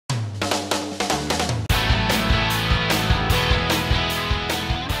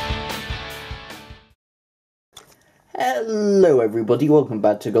Hello everybody, welcome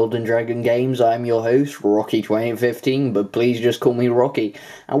back to Golden Dragon Games. I'm your host, Rocky2015, but please just call me Rocky.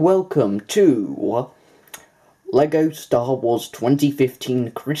 And welcome to LEGO Star Wars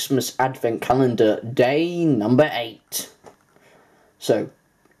 2015 Christmas Advent Calendar, day number 8. So,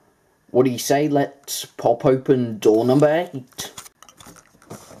 what do you say? Let's pop open door number 8.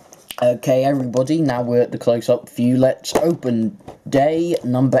 Okay everybody, now we're at the close-up view. Let's open day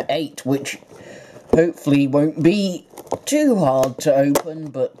number 8, which hopefully won't be too hard to open,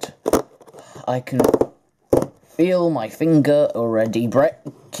 but I can feel my finger already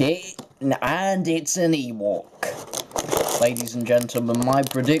breaking, and it's an Ewok. Ladies and gentlemen, my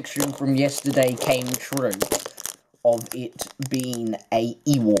prediction from yesterday came true of it being a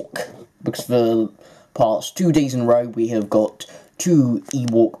Ewok, because for the past 2 days in a row we have got 2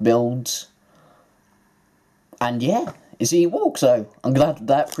 Ewok builds, and yeah, it's Ewok, so I'm glad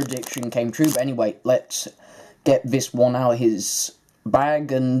that prediction came true. But anyway, let's get this one out of his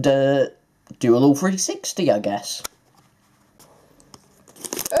bag and do a little 360, I guess.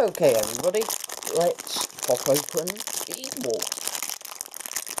 Okay, everybody, let's pop open the Ewok.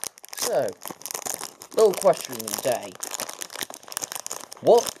 So, little question of the day.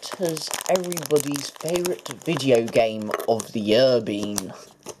 What has everybody's favourite video game of the year been?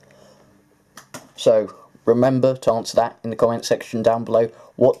 So, remember to answer that in the comment section down below.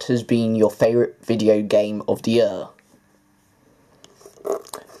 What has been your favourite video game of the year?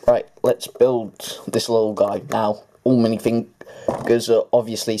 Right, let's build this little guy. Now, all minifigures are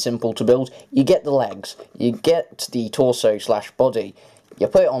obviously simple to build. You get the legs, you get the torso / body, you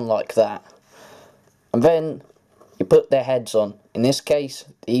put it on like that, and then you put their heads on. In this case,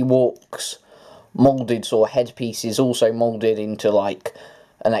 the Ewok's moulded sort of headpiece is also moulded into like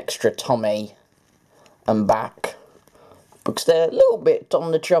an extra tummy and back, because they're a little bit on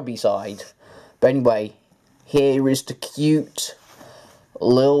the chubby side. But anyway, here is the cute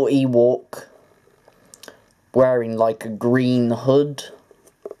little Ewok wearing like a green hood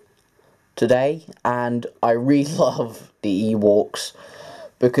today, and I really love the Ewoks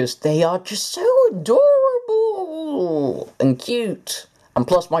because they are just so adorable and cute. And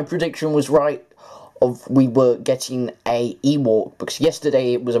plus my prediction was right, of we were getting a Ewok, because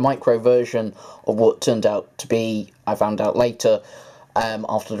yesterday it was a micro version of what turned out to be, I found out later,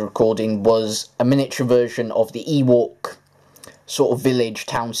 after the recording, was a miniature version of the Ewok sort of village,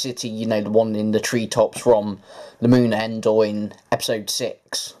 town, city, you know, the one in the treetops from the Moon End or in episode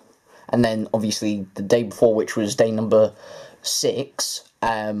 6. And then obviously the day before, which was day number 6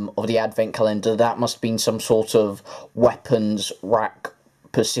 of the advent calendar, that must have been some sort of weapons rack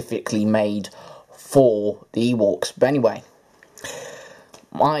specifically made for the Ewoks. But anyway,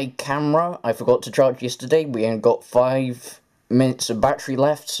 my camera I forgot to charge yesterday. We only got 5 minutes of battery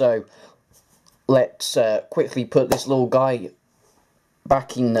left, so let's quickly put this little guy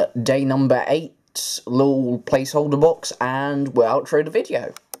back in day number 8's little placeholder box, and we'll outro the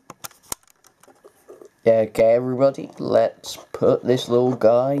video. Okay everybody, let's put this little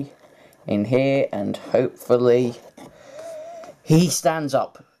guy in here and hopefully he stands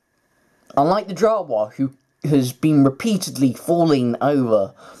up. Unlike the Jawa, who has been repeatedly falling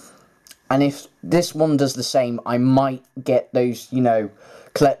over, and if this one does the same, I might get those, you know,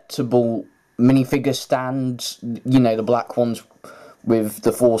 collectible minifigure stands, you know, the black ones with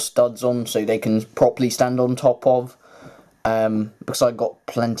the 4 studs on, so they can properly stand on top of, because I've got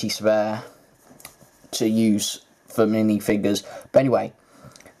plenty spare to use for minifigures. But anyway,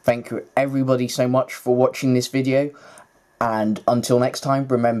 thank you everybody so much for watching this video. And until next time,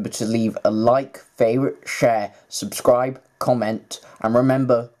 remember to leave a like, favourite, share, subscribe, comment, and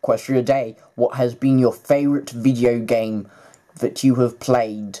remember, question of the day, what has been your favourite video game that you have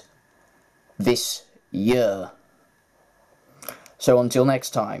played this year? So until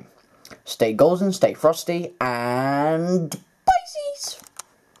next time, stay golden, stay frosty, and